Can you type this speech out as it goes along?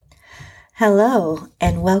Hello,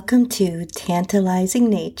 and welcome to Tantalizing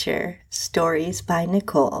Nature, Stories by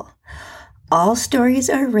Nicole. All stories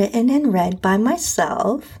are written and read by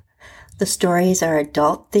myself. The stories are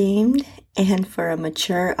adult-themed and for a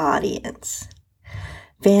mature audience.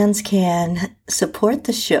 Fans can support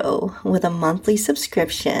the show with a monthly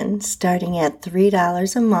subscription starting at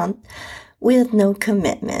 $3 a month with no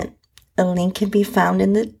commitment. A link can be found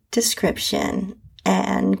in the description.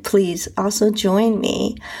 And please also join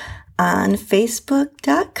me on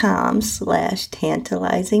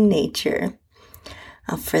facebook.com/tantalizingnature.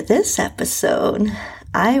 For this episode,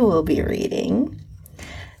 I will be reading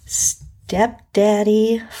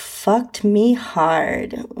Stepdaddy Fucked Me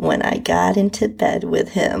Hard When I Got into Bed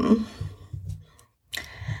with Him.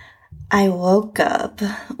 I woke up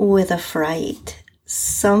with a fright.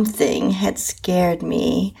 Something had scared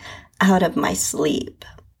me out of my sleep.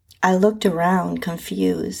 I looked around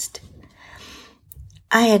confused.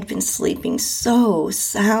 I had been sleeping so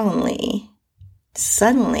soundly.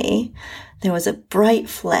 Suddenly, there was a bright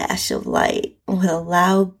flash of light with a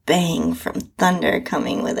loud bang from thunder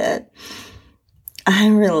coming with it. I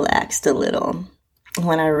relaxed a little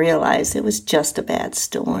when I realized it was just a bad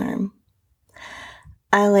storm.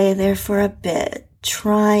 I lay there for a bit,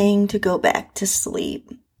 trying to go back to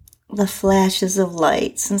sleep. The flashes of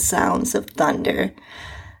lights and sounds of thunder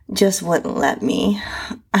just wouldn't let me.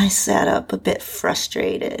 I sat up a bit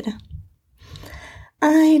frustrated.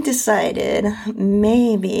 I decided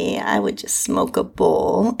maybe I would just smoke a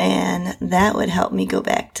bowl and that would help me go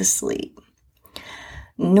back to sleep.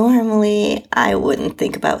 Normally, I wouldn't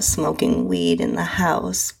think about smoking weed in the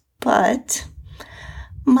house, but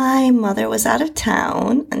my mother was out of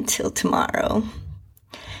town until tomorrow.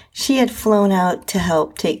 She had flown out to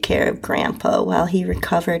help take care of Grandpa while he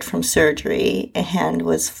recovered from surgery and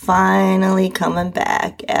was finally coming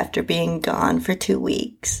back after being gone for 2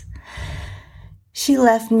 weeks. She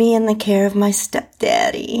left me in the care of my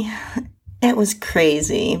stepdaddy. It was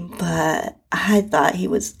crazy, but I thought he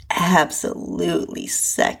was absolutely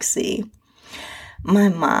sexy. My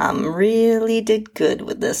mom really did good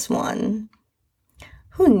with this one.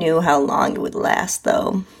 Who knew how long it would last,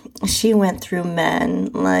 though? She went through men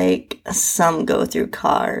like some go through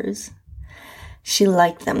cars. She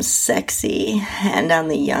liked them sexy and on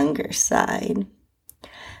the younger side.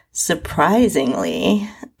 Surprisingly,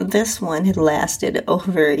 this one had lasted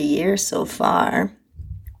over a year so far.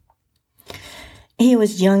 He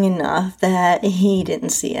was young enough that he didn't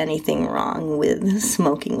see anything wrong with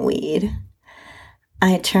smoking weed.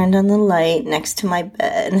 I turned on the light next to my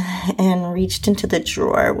bed and reached into the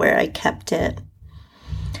drawer where I kept it.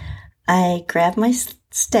 I grabbed my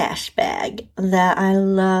stash bag that I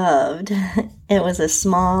loved. It was a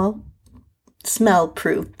small,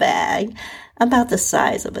 smell-proof bag, about the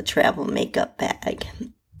size of a travel makeup bag.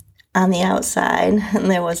 On the outside,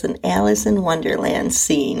 there was an Alice in Wonderland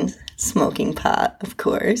scene, smoking pot, of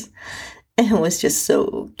course. It was just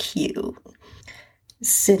so cute.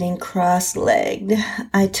 Sitting cross-legged,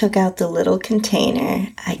 I took out the little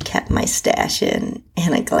container I kept my stash in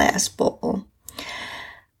a glass bowl.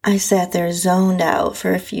 I sat there zoned out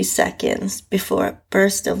for a few seconds before a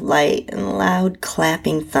burst of light and loud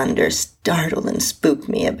clapping thunder startled and spooked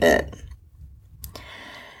me a bit.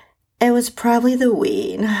 It was probably the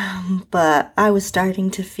weed, but I was starting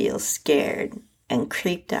to feel scared and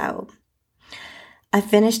creeped out. I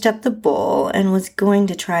finished up the bowl and was going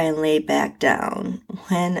to try and lay back down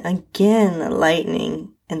when again the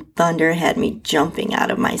lightning and thunder had me jumping out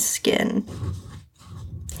of my skin.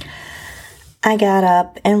 I got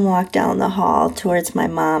up and walked down the hall towards my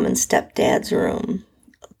mom and stepdad's room.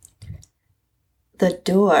 The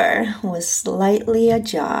door was slightly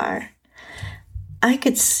ajar. I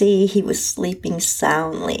could see he was sleeping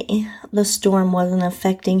soundly. The storm wasn't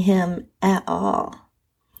affecting him at all.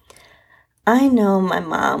 I know my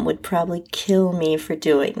mom would probably kill me for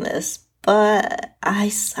doing this, but I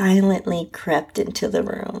silently crept into the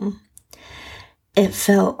room. It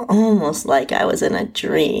felt almost like I was in a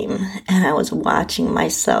dream and I was watching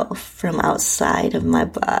myself from outside of my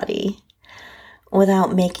body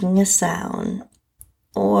without making a sound,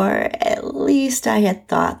 or at least I had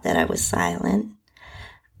thought that I was silent.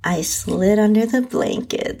 I slid under the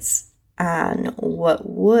blankets on what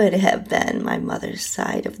would have been my mother's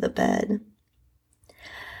side of the bed.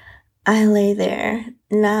 I lay there,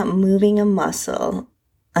 not moving a muscle,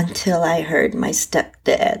 until I heard my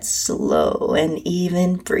stepdad's slow and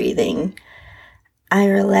even breathing. I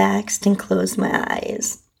relaxed and closed my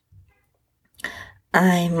eyes.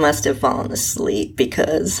 I must have fallen asleep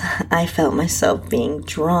because I felt myself being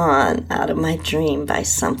drawn out of my dream by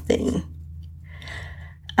something.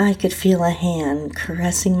 I could feel a hand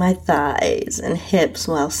caressing my thighs and hips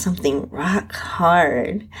while something rock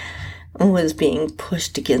hard was being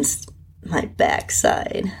pushed against my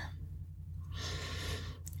backside.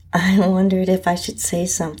 I wondered if I should say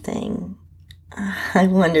something. I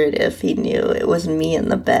wondered if he knew it was me in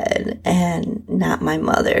the bed and not my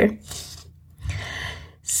mother.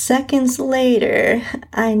 Seconds later,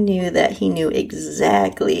 I knew that he knew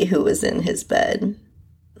exactly who was in his bed.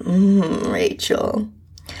 Rachel,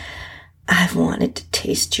 I've wanted to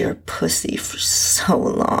taste your pussy for so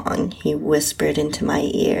long, he whispered into my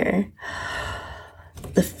ear.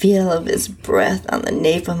 The feel of his breath on the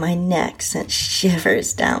nape of my neck sent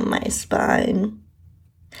shivers down my spine.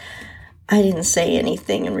 I didn't say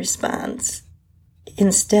anything in response.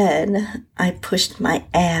 Instead, I pushed my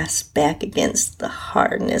ass back against the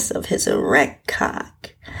hardness of his erect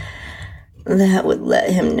cock. That would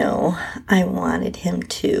let him know I wanted him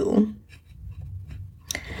too.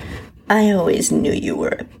 I always knew you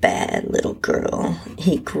were a bad little girl,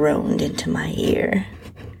 he groaned into my ear.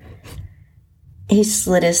 He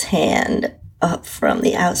slid his hand up from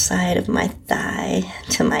the outside of my thigh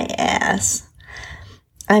to my ass.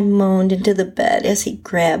 I moaned into the bed as he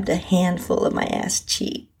grabbed a handful of my ass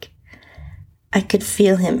cheek. I could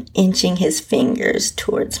feel him inching his fingers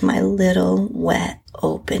towards my little wet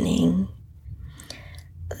opening.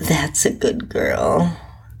 That's a good girl.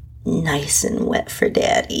 Nice and wet for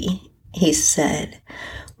Daddy, he said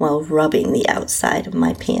while rubbing the outside of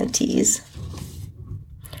my panties.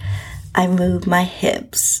 I moved my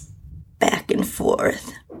hips back and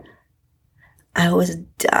forth. I was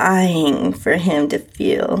dying for him to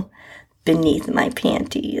feel beneath my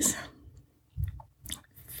panties.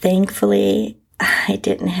 Thankfully, I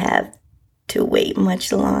didn't have to wait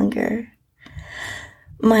much longer.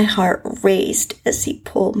 My heart raced as he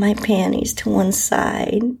pulled my panties to one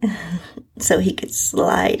side so he could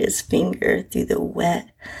slide his finger through the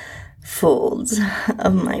wet folds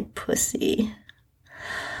of my pussy.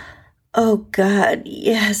 Oh God,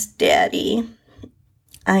 yes, Daddy.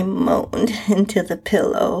 I moaned into the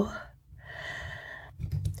pillow.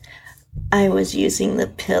 I was using the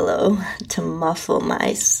pillow to muffle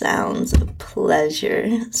my sounds of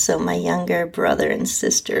pleasure so my younger brother and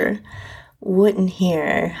sister wouldn't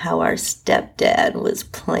hear how our stepdad was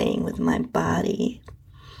playing with my body.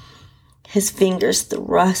 His fingers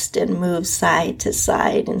thrust and moved side to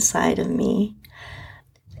side inside of me.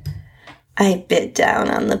 I bit down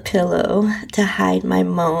on the pillow to hide my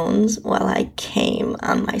moans while I came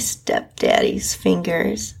on my stepdaddy's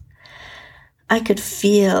fingers. I could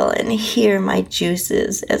feel and hear my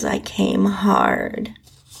juices as I came hard.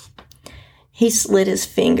 He slid his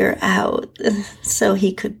finger out so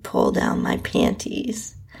he could pull down my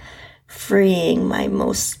panties, freeing my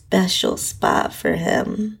most special spot for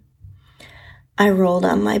him. I rolled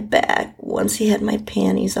on my back once he had my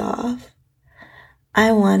panties off.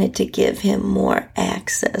 I wanted to give him more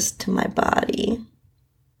access to my body.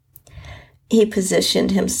 He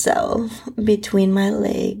positioned himself between my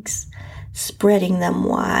legs, spreading them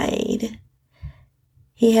wide.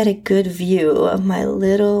 He had a good view of my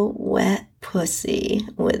little wet pussy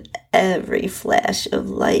with every flash of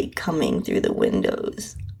light coming through the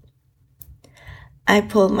windows. I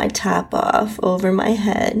pulled my top off over my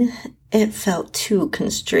head. It felt too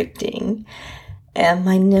constricting, and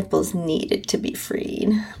my nipples needed to be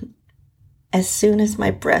freed. As soon as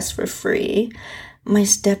my breasts were free, my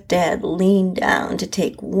stepdad leaned down to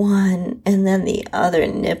take one and then the other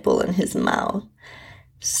nipple in his mouth,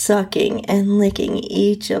 sucking and licking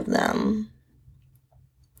each of them.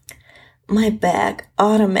 My back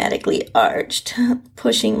automatically arched,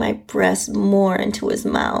 pushing my breasts more into his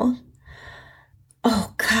mouth.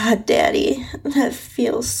 Oh God, Daddy, that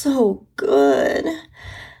feels so good.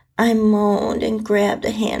 I moaned and grabbed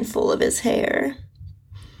a handful of his hair.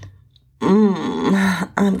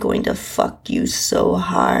 I'm going to fuck you so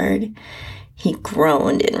hard, he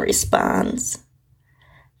groaned in response.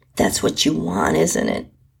 That's what you want, isn't it?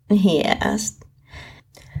 He asked.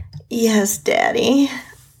 Yes, Daddy.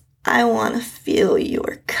 I want to feel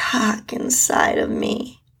your cock inside of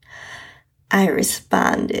me, I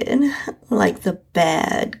responded, like the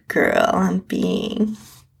bad girl I'm being.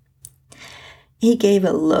 He gave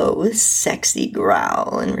a low, sexy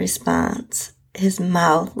growl in response. His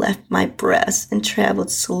mouth left my breast and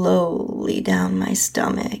traveled slowly down my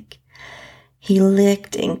stomach. He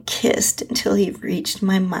licked and kissed until he reached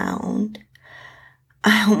my mound.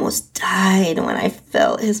 I almost died when I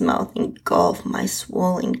felt his mouth engulf my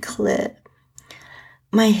swollen clit.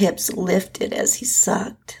 My hips lifted as he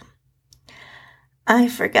sucked. I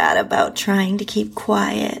forgot about trying to keep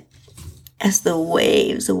quiet as the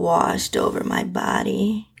waves washed over my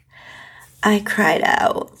body. I cried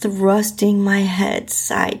out, thrusting my head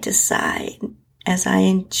side to side as I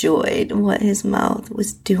enjoyed what his mouth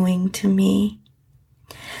was doing to me.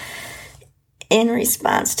 In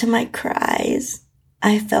response to my cries,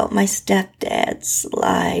 I felt my stepdad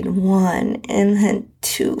slide one and then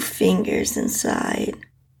two fingers inside.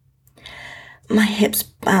 My hips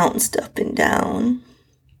bounced up and down.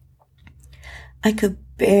 I could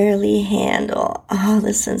barely handle all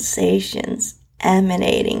the sensations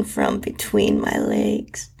emanating from between my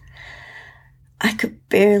legs. I could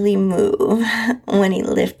barely move when he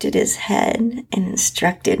lifted his head and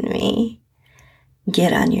instructed me,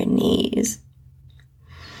 "Get on your knees."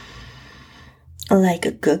 Like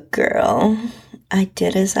a good girl, I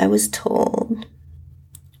did as I was told.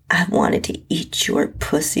 I wanted to eat your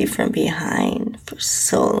pussy from behind for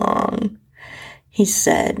so long, he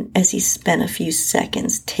said as he spent a few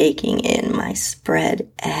seconds taking in my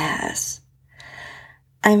spread ass.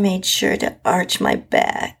 I made sure to arch my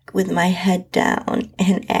back with my head down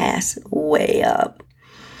and ass way up.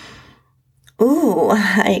 "Ooh,"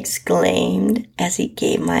 I exclaimed as he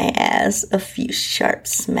gave my ass a few sharp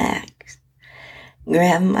smacks.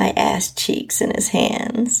 Grabbing my ass cheeks in his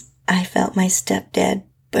hands, I felt my stepdad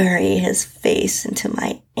bury his face into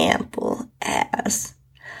my ample ass.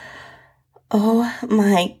 "Oh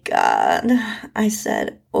my God," I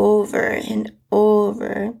said over and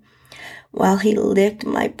over, while he licked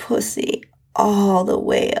my pussy all the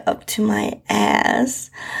way up to my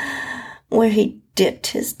ass, where he dipped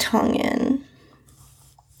his tongue in.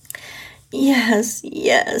 "Yes,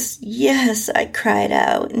 yes, yes," I cried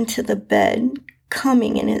out into the bed,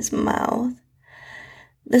 coming in his mouth.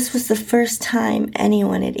 This was the first time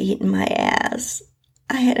anyone had eaten my ass.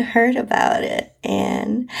 I had heard about it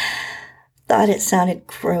and thought it sounded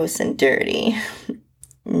gross and dirty.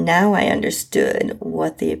 Now I understood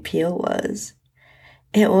what the appeal was.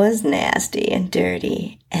 It was nasty and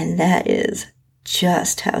dirty, and that is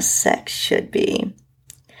just how sex should be.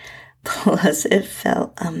 Plus, it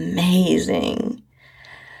felt amazing.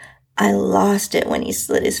 I lost it when he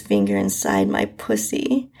slid his finger inside my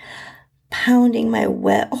pussy, pounding my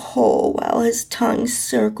wet hole while his tongue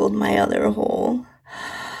circled my other hole.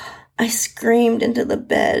 I screamed into the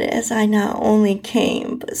bed as I not only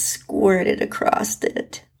came, but squirted across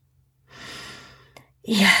it.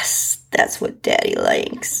 "Yes, that's what Daddy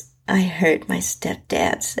likes," I heard my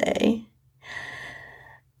stepdad say.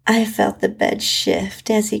 I felt the bed shift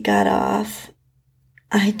as he got off.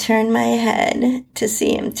 I turned my head to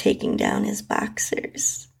see him taking down his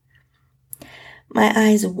boxers. My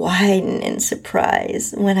eyes widened in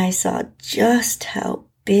surprise when I saw just how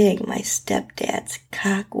big my stepdad's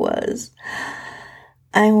cock was.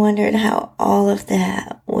 I wondered how all of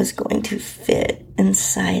that was going to fit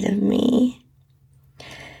inside of me.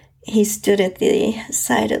 He stood at the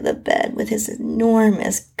side of the bed with his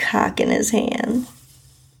enormous cock in his hand.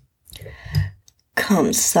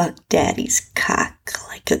 "Come suck Daddy's cock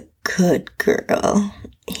like a good girl,"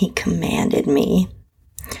 he commanded me.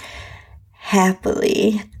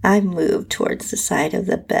 Happily, I moved towards the side of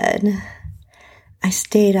the bed. I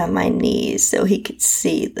stayed on my knees so he could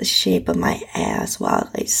see the shape of my ass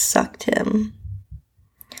while I sucked him.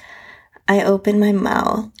 I opened my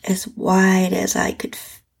mouth as wide as I could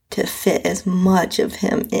to fit as much of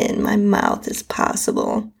him in my mouth as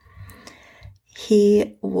possible.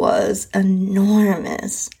 He was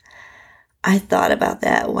enormous. I thought about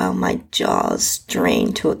that while my jaws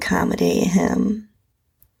strained to accommodate him.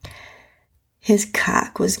 His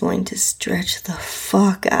cock was going to stretch the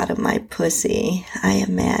fuck out of my pussy, I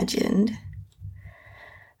imagined.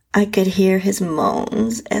 I could hear his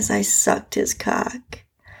moans as I sucked his cock.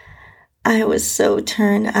 I was so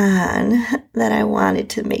turned on that I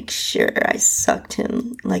wanted to make sure I sucked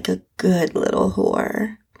him like a good little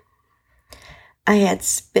whore. I had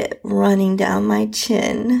spit running down my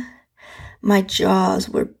chin. My jaws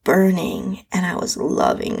were burning, and I was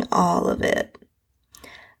loving all of it.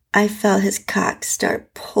 I felt his cock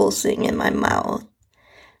start pulsing in my mouth,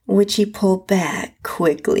 which he pulled back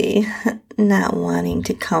quickly, not wanting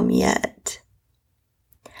to come yet.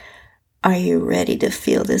 "Are you ready to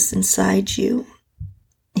feel this inside you?"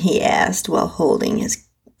 he asked while holding his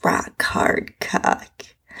rock-hard cock.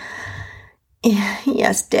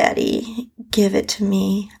 "Yes, Daddy, give it to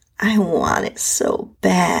me. I want it so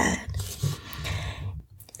bad."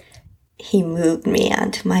 He moved me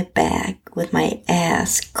onto my back with my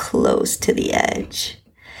ass close to the edge.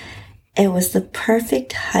 It was the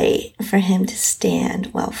perfect height for him to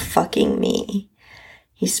stand while fucking me.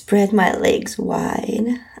 He spread my legs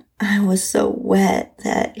wide. I was so wet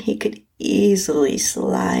that he could easily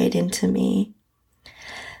slide into me.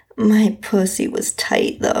 My pussy was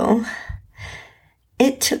tight, though.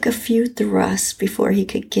 It took a few thrusts before he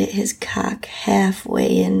could get his cock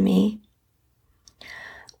halfway in me.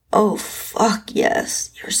 Oh, fuck yes,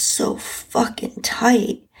 you're so fucking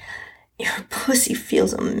tight. Your pussy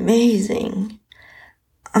feels amazing.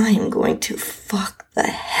 I am going to fuck the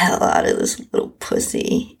hell out of this little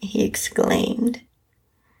pussy, he exclaimed.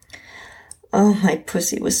 Oh, my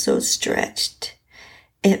pussy was so stretched.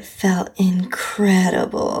 It felt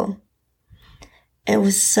incredible. It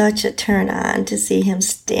was such a turn on to see him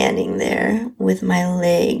standing there with my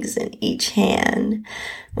legs in each hand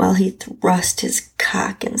while he thrust his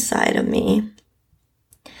cock inside of me.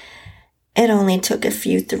 It only took a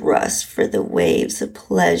few thrusts for the waves of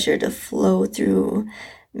pleasure to flow through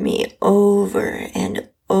me over and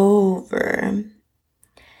over.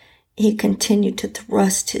 He continued to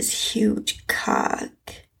thrust his huge cock.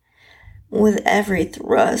 With every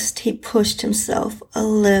thrust, he pushed himself a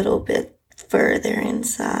little bit further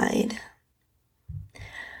inside.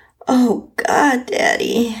 Oh, God,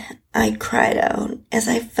 Daddy, I cried out as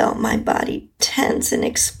I felt my body tense and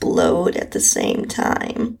explode at the same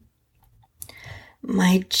time.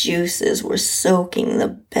 My juices were soaking the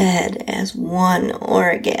bed as one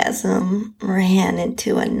orgasm ran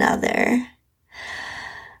into another.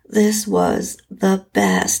 This was the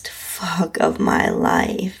best fuck of my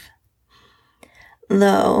life.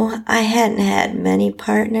 Though I hadn't had many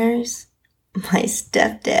partners, my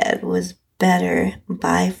stepdad was better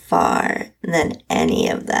by far than any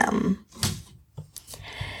of them.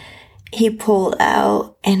 He pulled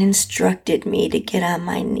out and instructed me to get on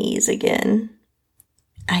my knees again.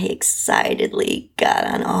 I excitedly got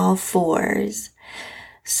on all fours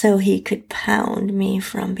so he could pound me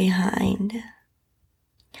from behind.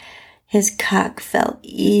 His cock felt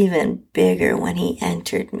even bigger when he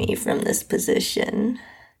entered me from this position.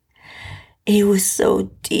 He was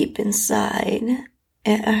so deep inside,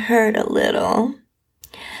 it hurt a little,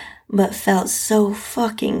 but felt so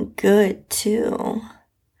fucking good too.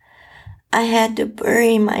 I had to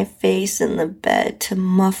bury my face in the bed to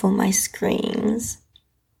muffle my screams.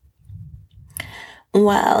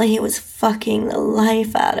 While he was fucking the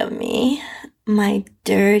life out of me, my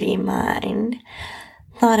dirty mind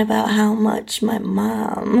thought about how much my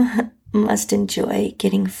mom must enjoy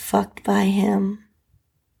getting fucked by him.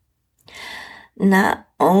 Not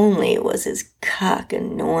only was his cock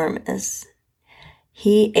enormous,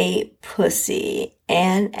 he ate pussy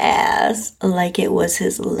and ass like it was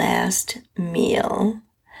his last meal.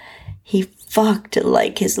 He fucked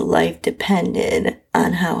like his life depended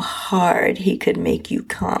on how hard he could make you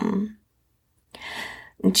come.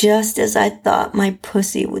 Just as I thought my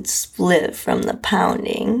pussy would split from the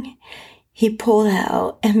pounding, he pulled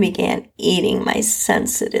out and began eating my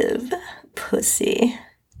sensitive pussy.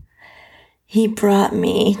 He brought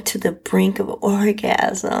me to the brink of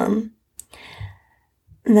orgasm,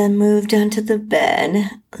 then moved onto the bed,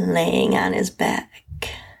 laying on his back.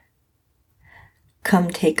 Come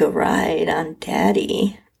take a ride on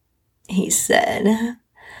Daddy, he said,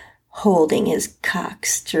 holding his cock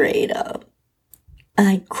straight up.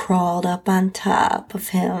 I crawled up on top of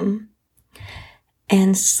him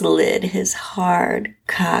and slid his hard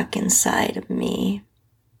cock inside of me.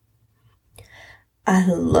 I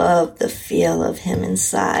loved the feel of him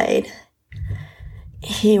inside.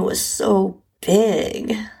 He was so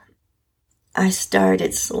big. I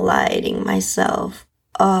started sliding myself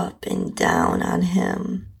up and down on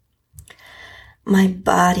him. My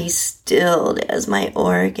body stilled as my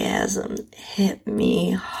orgasm hit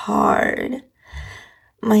me hard.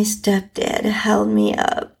 My stepdad held me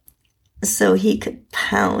up so he could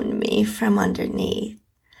pound me from underneath.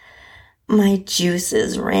 My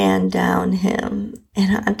juices ran down him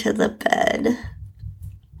and onto the bed.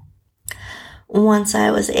 Once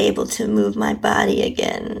I was able to move my body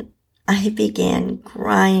again, I began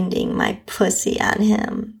grinding my pussy on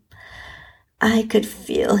him. I could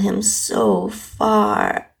feel him so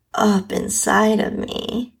far up inside of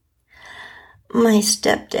me. My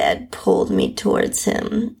stepdad pulled me towards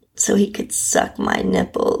him so he could suck my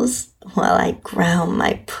nipples while I ground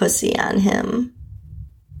my pussy on him.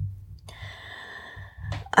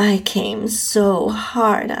 I came so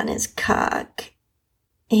hard on his cock.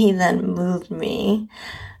 He then moved me,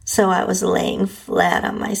 so I was laying flat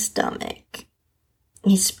on my stomach.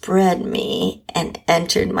 He spread me and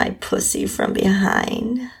entered my pussy from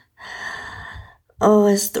behind. Oh,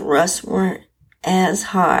 his thrusts weren't as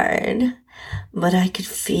hard, but I could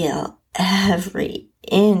feel every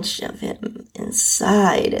inch of him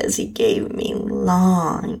inside as he gave me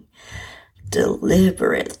long,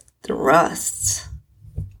 deliberate thrusts.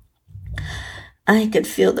 I could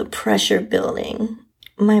feel the pressure building.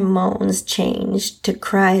 My moans changed to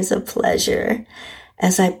cries of pleasure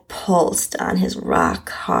as I pulsed on his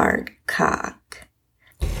rock-hard cock.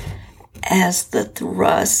 As the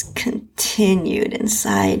thrust continued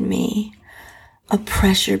inside me, a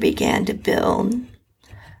pressure began to build.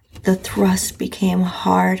 The thrust became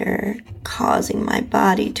harder, causing my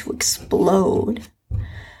body to explode.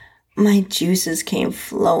 My juices came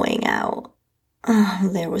flowing out. Oh,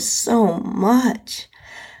 there was so much.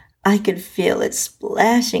 I could feel it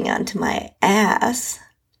splashing onto my ass.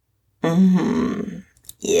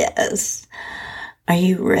 Yes. Are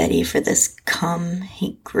you ready for this cum?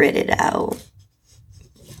 He gritted out.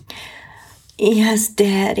 Yes,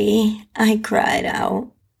 Daddy, I cried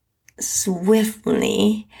out.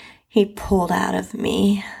 Swiftly, he pulled out of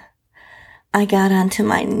me. I got onto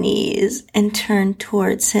my knees and turned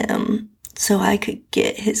towards him so I could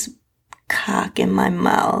get his cock in my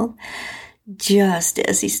mouth just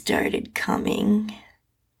as he started coming.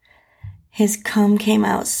 His cum came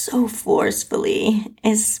out so forcefully,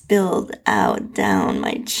 it spilled out down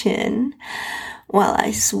my chin while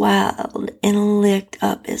I swallowed and licked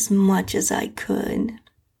up as much as I could.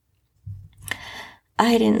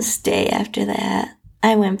 I didn't stay after that.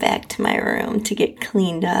 I went back to my room to get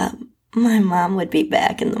cleaned up. My mom would be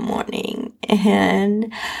back in the morning,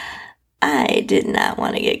 and I did not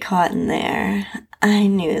want to get caught in there. I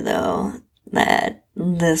knew, though, that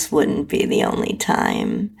this wouldn't be the only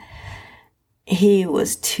time. He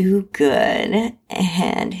was too good,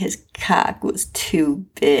 and his cock was too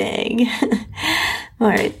big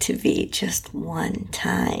for it to be just one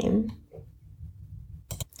time.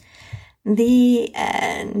 The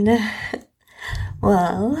end.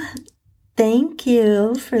 Well, thank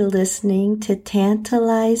you for listening to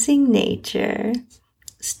Tantalizing Nature,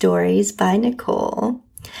 Stories by Nicole.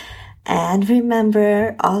 And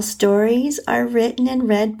remember, all stories are written and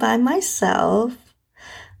read by myself.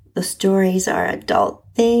 The stories are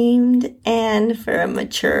adult-themed and for a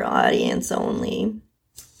mature audience only.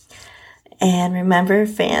 And remember,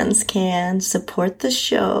 fans can support the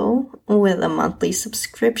show with a monthly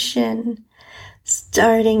subscription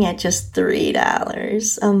starting at just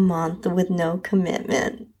 $3 a month with no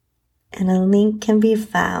commitment. And a link can be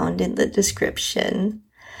found in the description.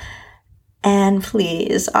 And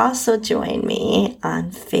please also join me on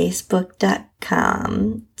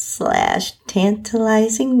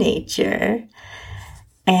facebook.com/tantalizingnature.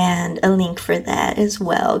 And a link for that as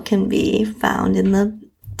well can be found in the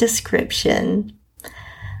description.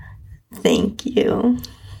 Thank you.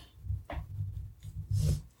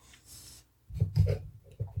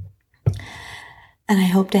 And I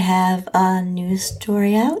hope to have a new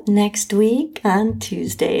story out next week on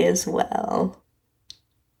Tuesday as well,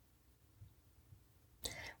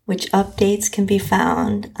 which updates can be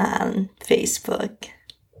found on Facebook.